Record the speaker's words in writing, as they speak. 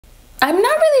I'm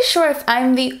not really sure if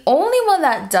I'm the only one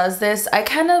that does this. I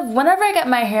kind of, whenever I get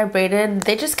my hair braided,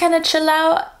 they just kind of chill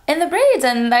out in the braids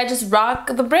and I just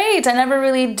rock the braids. I never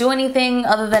really do anything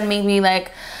other than maybe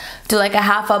like do like a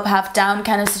half up, half down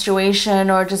kind of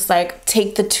situation, or just like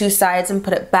take the two sides and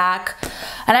put it back.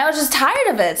 And I was just tired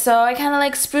of it. So I kind of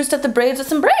like spruced up the braids with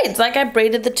some braids. Like I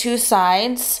braided the two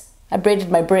sides. I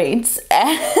braided my braids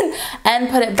and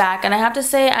put it back, and I have to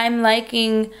say I'm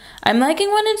liking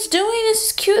what it's doing. This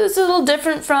is cute. It's a little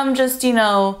different from just, you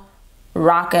know,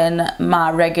 rocking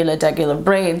my regular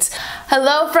braids.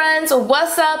 Hello friends,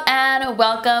 what's up, and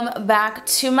welcome back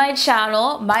to my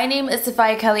channel. My name is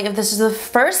Safai Kelly. If this is the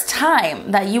first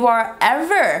time that you are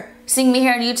ever seeing me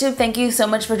here on YouTube, thank you so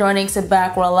much for joining. Sit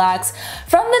back, relax.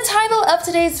 From the title of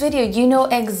today's video, you know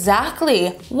exactly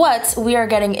what we are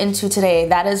getting into today.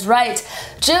 That is right,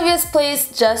 Juvias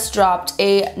Place just dropped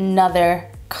another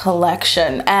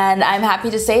collection, and I'm happy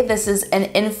to say this is an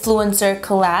influencer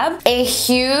collab. A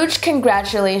huge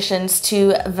congratulations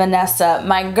to VANESSA,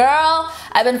 my girl.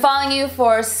 I've been following you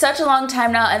for such a long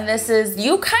time now, and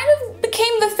you kind of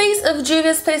became the face of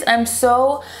Juvias Place. I'm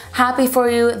so happy for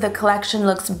you. The collection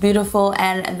looks beautiful,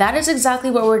 and that is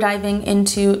exactly what we're diving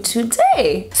into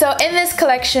today. So in this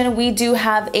collection, we do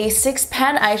have a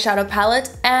 6-pan eyeshadow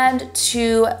palette and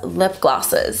 2 lip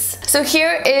glosses. So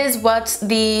here is what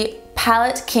the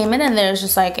palette came in, and there's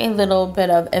just like a little bit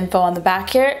of info on the back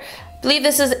here. I believe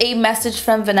this is a message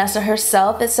from VANESSA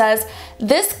herself. It says,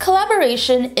 "This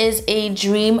collaboration is a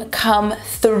dream come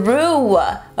through,"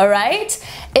 all right?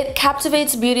 "It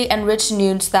captivates beauty and rich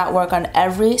nudes that work on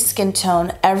every skin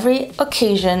tone, every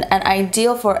occasion, and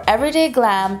ideal for everyday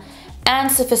glam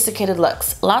and sophisticated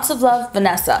looks. Lots of love,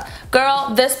 VANESSA."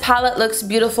 Girl, this palette looks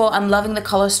beautiful. I'm loving the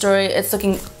color story. It's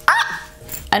looking...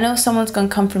 I know someone's gonna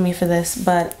come for me for this,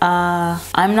 but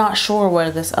I'm not sure where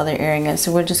this other earring is,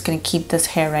 so we're just gonna keep this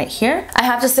hair right here. I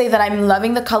have to say that I'm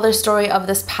loving the color story of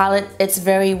this palette. It's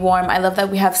very warm. I love that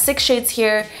we have 6 shades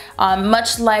here.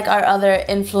 Much like our other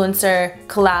influencer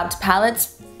collabed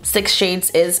palettes, 6 shades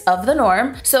is of the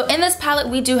norm. So in this palette,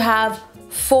 we do have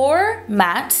 4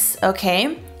 mattes,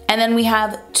 okay? And then we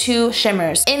have 2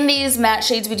 shimmers. In these matte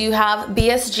shades, we do have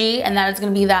BSG, and that is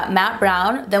gonna be that matte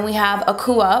brown. Then we have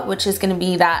Aqua, which is gonna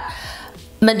be that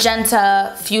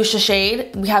magenta fuchsia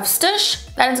shade. We have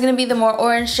Stush, that is gonna be the more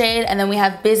orange shade. And then we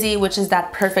have Busy, which is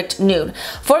that perfect nude.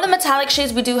 For the metallic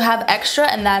shades, we do have Extra,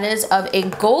 and that is of a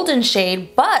golden shade,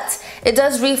 but it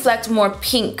does reflect more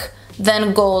pink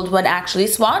than gold when actually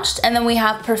swatched. And then we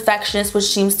have Perfectionist, which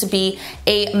seems to be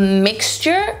a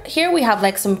mixture. Here we have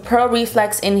like some pearl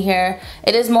reflex in here.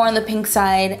 It is more on the pink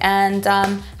side, and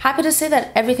happy to say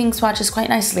that everything swatches quite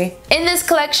nicely. In this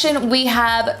collection, we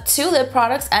have 2 lip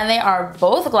products, and they are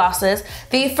both glosses.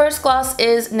 The first gloss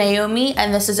is Naomi,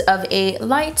 and this is of a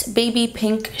light baby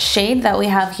pink shade that we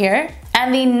have here.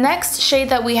 And the next shade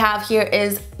that we have here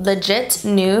is Legit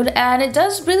Nude, and it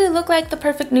does really look like the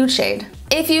perfect nude shade.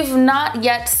 If you've not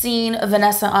yet seen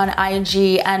VANESSA on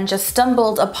IG and just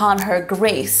stumbled upon her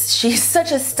grace, she's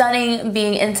such a stunning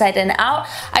being inside and out,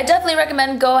 I definitely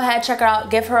recommend go ahead, check her out,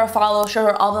 give her a follow, show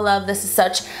her all the love. This is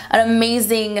such an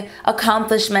amazing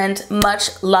accomplishment.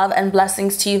 Much love and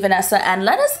blessings to you, VANESSA, and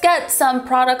let us get some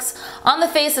products on the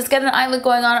face. Let's get an eye look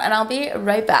going on, and I'll be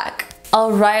right back.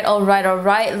 All right,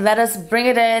 let us bring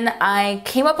it in. I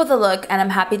came up with a look, and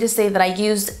I'm happy to say that I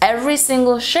used every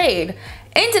single shade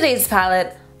in today's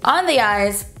palette on the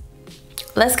eyes.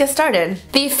 Let's get started.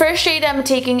 The first shade I'm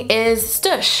taking is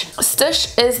Stush.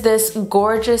 Stush is this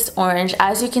gorgeous orange.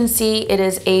 As you can see, it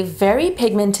is a very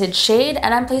pigmented shade,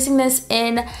 and I'm placing this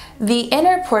in the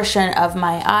inner portion of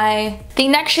my eye. The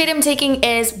next shade I'm taking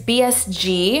is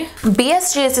BSG.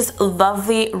 BSG is this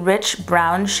lovely rich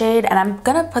brown shade, and I'm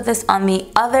gonna put this on the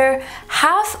other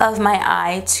half of my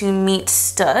eye to meet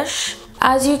Stush.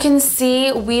 As you can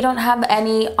see, we don't have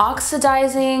any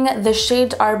oxidizing. The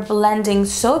shades are blending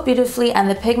so beautifully, and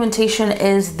the pigmentation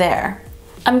is there.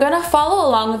 I'm gonna follow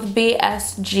along with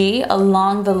BSG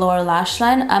along the lower lash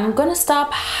line. I'm gonna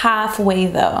stop halfway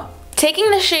though.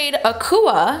 Taking the shade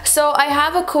Aqua, so I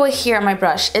have Aqua here on my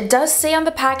brush. It does say on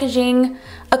the packaging,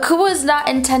 Aqua is not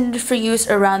intended for use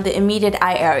around the immediate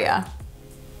eye area.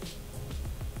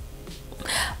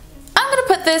 I'm gonna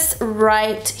put this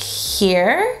right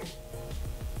here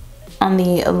on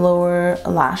the lower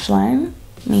lash line.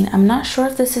 I mean, I'm not sure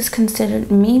if this is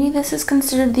considered, maybe this is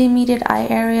considered the immediate eye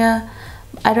area.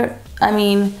 I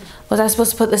mean, was I supposed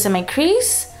to put this in my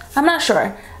crease? I'm not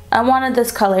sure. I wanted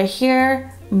this color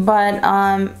here, but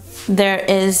there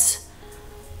is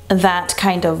that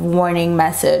kind of warning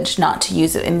message not to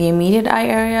use it in the immediate eye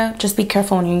area. Just be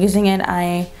careful when you're using it.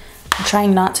 I'm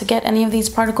trying not to get any of these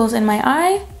particles in my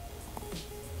eye.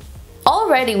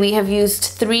 Already we have used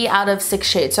 3 out of 6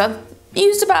 shades. So I've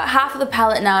used about half of the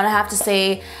palette now, and I have to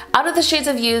say, out of the shades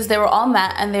I've used, they were all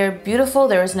matte and they're beautiful.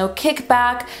 There is no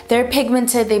kickback. They're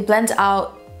pigmented. They blend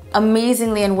out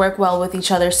amazingly and work well with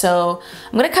each other. So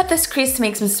I'm gonna cut this crease to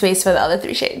make some space for the other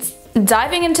 3 shades.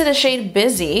 Diving into the shade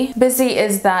Busy. Busy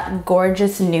is that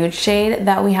gorgeous nude shade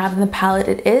that we have in the palette.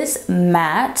 It is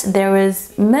matte. There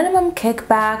is minimum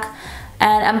kickback,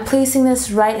 and I'm placing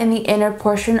this right in the inner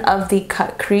portion of the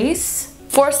cut crease.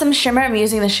 For some shimmer, I'm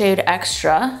using the shade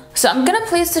Extra. So I'm gonna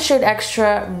place the shade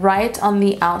Extra right on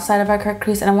the outside of our cut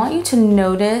crease, and I want you to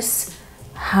notice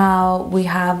how we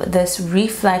have this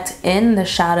reflect in the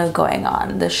shadow going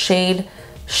on. The shade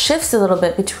shifts a little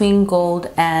bit between gold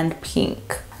and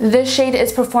pink. This shade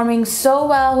is performing so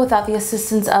well without the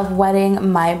assistance of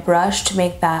wetting my brush to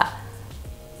make that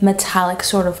metallic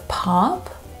sort of pop.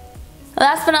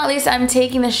 Last but not least, I'm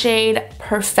taking the shade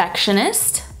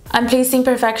Perfectionist. I'm placing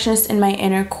Perfectionist in my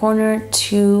inner corner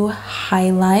to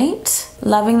highlight.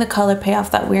 Loving the color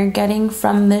payoff that we're getting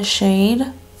from this shade.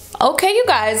 Okay, you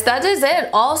guys, that is it.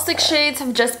 All 6 shades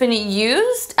have just been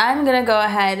used. I'm gonna go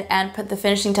ahead and put the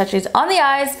finishing touches on the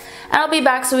eyes, and I'll be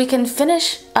back so we can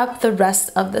finish up the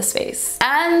rest of this face.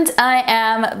 And I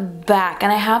am back,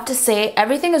 and I have to say,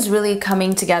 everything is really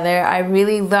coming together. I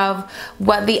really love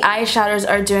what the eyeshadows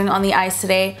are doing on the eyes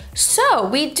today. So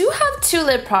we do have 2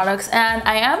 lip products, and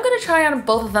I am gonna try on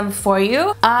both of them for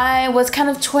you. I was kind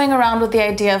of toying around with the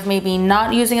idea of maybe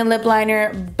not using a lip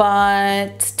liner,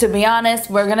 but to be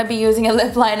honest, we're gonna be using a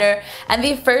lip liner. And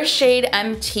the first shade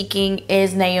I'm taking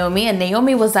is Naomi, and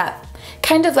Naomi was that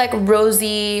kind of like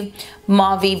rosy,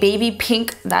 mauvey, baby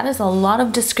pink. That is a lot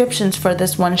of descriptions for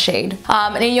this one shade.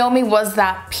 Naomi was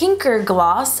that pinker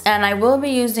gloss, and I will be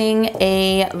using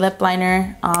a lip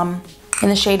liner in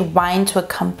the shade Wine to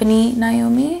accompany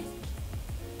Naomi.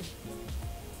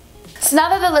 So now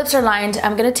that the lips are lined,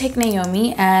 I'm gonna take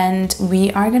Naomi and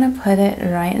we are gonna put it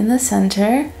right in the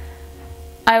center.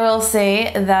 I will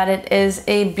say that it is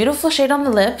a beautiful shade on the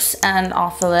lips and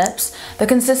off the lips. The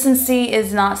consistency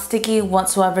is not sticky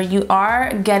whatsoever. You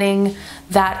are getting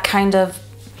that kind of,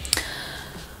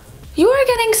 you are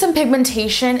getting some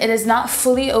pigmentation. It is not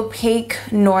fully opaque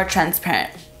nor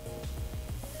transparent.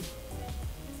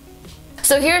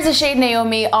 So here's the shade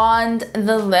Naomi on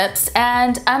the lips,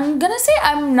 and I'm gonna say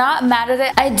I'm not mad at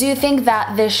it. I do think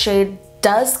that this shade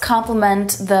does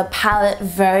complement the palette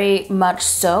very much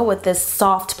so with this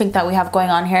soft pink that we have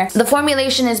going on here. The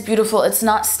formulation is beautiful. It's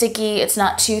not sticky, it's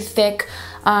not too thick.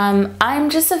 I'm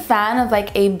just a fan of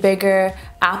like a bigger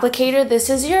applicator.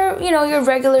 This is your, your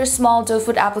regular small doe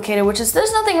foot applicator, which is,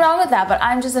 there's nothing wrong with that, but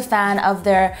I'm just a fan of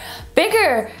their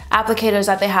bigger applicators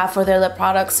that they have for their lip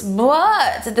products.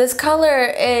 But this color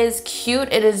is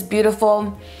cute, it is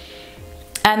beautiful,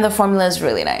 and the formula is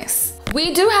really nice.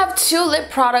 We do have 2 lip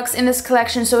products in this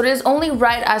collection, so it is only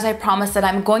right, as I promised, that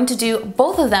I'm going to do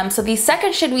both of them. So the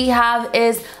second shade we have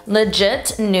is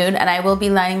Legit Nude, and I will be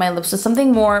lining my lips with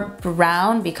something more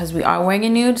brown because we are wearing a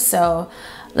nude. So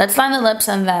let's line the lips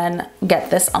and then get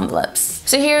this on the lips.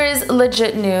 So here is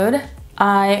Legit Nude.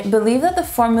 I believe that the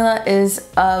formula is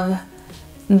of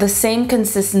the same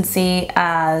consistency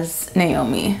as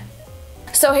Naomi.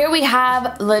 So here we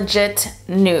have Legit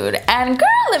Nude, and girl,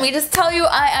 let me just tell you,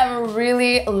 I am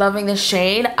really loving the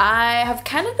shade. I have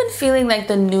kind of been feeling like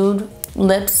the nude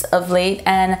lips of late,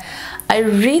 and I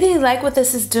really like what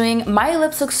this is doing. My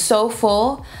lips look so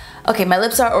full. Okay, my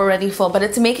lips are already full, but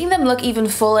it's making them look even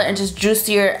fuller and just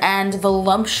juicier and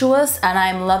voluptuous, and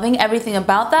I'm loving everything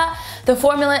about that. The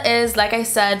formula is, like I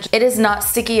said, it is not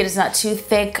sticky, it is not too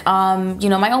thick.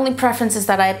 My only preference is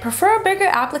that I prefer a bigger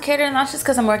applicator, and that's just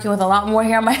because I'm working with a lot more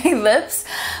hair on my lips.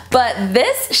 But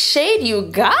this shade, you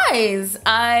guys,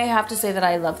 I have to say that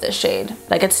I love this shade.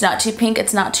 Like, it's not too pink,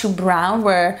 it's not too brown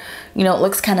where, it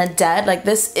looks kind of dead. Like,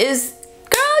 this is,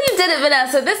 girl, you did it,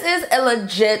 Vanessa. This is a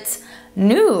legit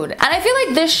nude, and I feel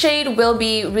like this shade will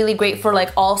be really great for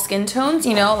like all skin tones,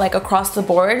 like across the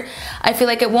board. I feel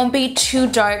like it won't be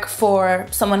too dark for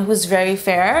someone who's very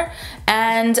fair,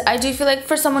 and I do feel like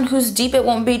for someone who's deep, it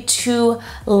won't be too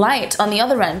light on the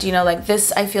other end. Like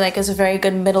this, I feel like is a very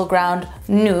good middle ground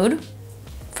nude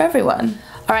for everyone.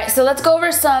 Alright, so let's go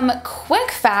over some quick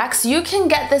facts. You can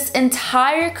get this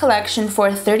entire collection for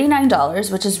 $39,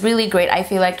 which is really great. I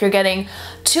feel like you're getting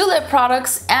 2 lip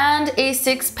products and a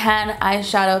 6-pan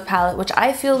eyeshadow palette, which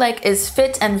I feel like is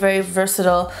fit and very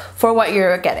versatile for what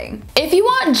you're getting. If you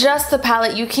want just the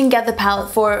palette, you can get the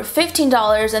palette for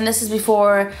 $15, and this is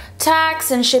before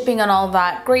tax and shipping and all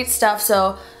that great stuff.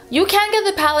 So you can get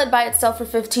the palette by itself for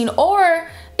 $15, or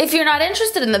if you're not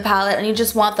interested in the palette and you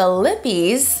just want the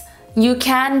lippies, You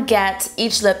can get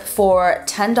each lip for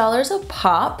 $10 a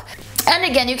pop. And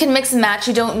again, you can mix and match.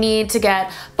 You don't need to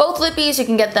get both lippies. You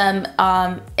can get them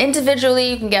individually.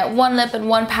 You can get one lip and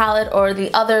one palette, or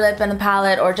the other lip and the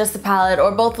palette, or just the palette,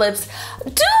 or both lips. Do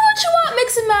what you want,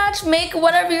 mix and match. Make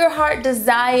whatever your heart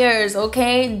desires,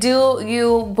 okay? Do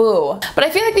you, boo. But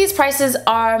I feel like these prices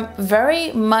are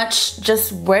very much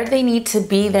just where they need to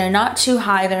be. They're not too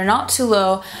high, they're not too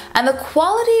low, and the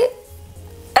quality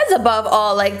is above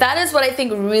all. Like, that is what I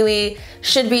think really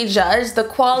should be judged. The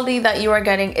quality that you are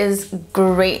getting is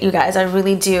great, you guys. I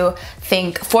really do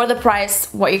think for the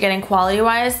price, what you're getting quality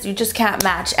wise, you just can't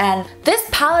match. And this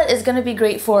palette is going to be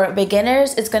great for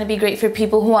beginners. It's going to be great for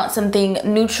people who want something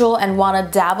neutral and want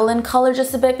to dabble in color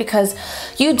just a bit, because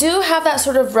you do have that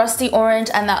sort of rusty orange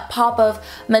and that pop of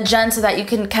magenta that you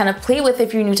can kind of play with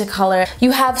if you're new to color.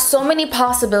 You have so many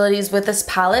possibilities with this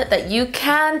palette that you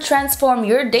can transform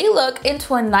your day look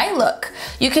into a night look.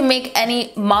 You can make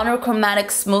any monochromatic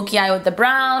smoky eye with the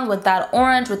brown, with that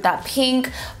orange, with that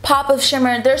pink, pop of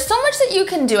shimmer. There's so much that you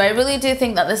can do. I really do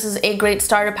think that this is a great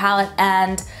starter palette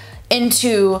and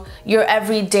into your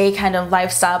everyday kind of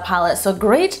lifestyle palette. So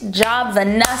great job,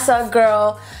 Vanessa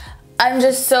girl. I'm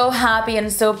just so happy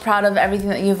and so proud of everything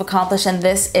that you've accomplished, and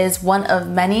this is one of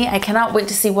many. I cannot wait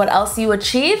to see what else you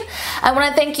achieve. I want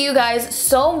to thank you guys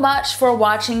so much for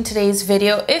watching today's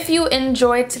video. If you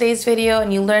enjoyed today's video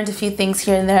and you learned a few things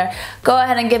here and there, go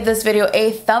ahead and give this video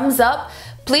a thumbs up.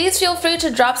 Please feel free to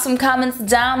drop some comments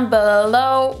down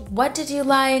below. What did you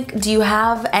like? Do you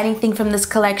have anything from this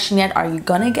collection yet? Are you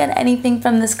gonna get anything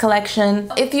from this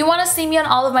collection? If you want to see me on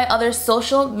all of my other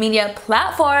social media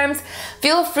platforms,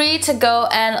 feel free to go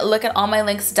and look at all my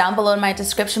links down below in my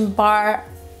description bar.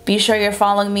 Be sure you're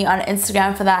following me on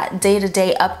Instagram for that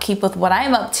day-to-day upkeep with what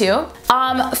I'm up to.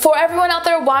 For everyone out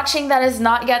there watching that is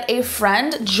not yet a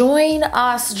friend, join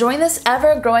us. Join this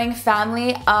ever-growing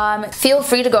family. Feel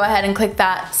free to go ahead and click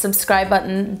that subscribe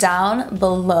button down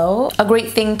below. A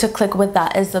great thing to click with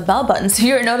that is the bell button, so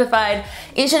you're notified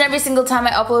each and every single time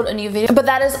I upload a new video. But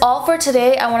that is all for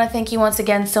today. I want to thank you once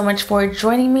again so much for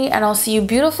joining me, and I'll see you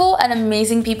beautiful and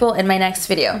amazing people in my next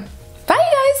video.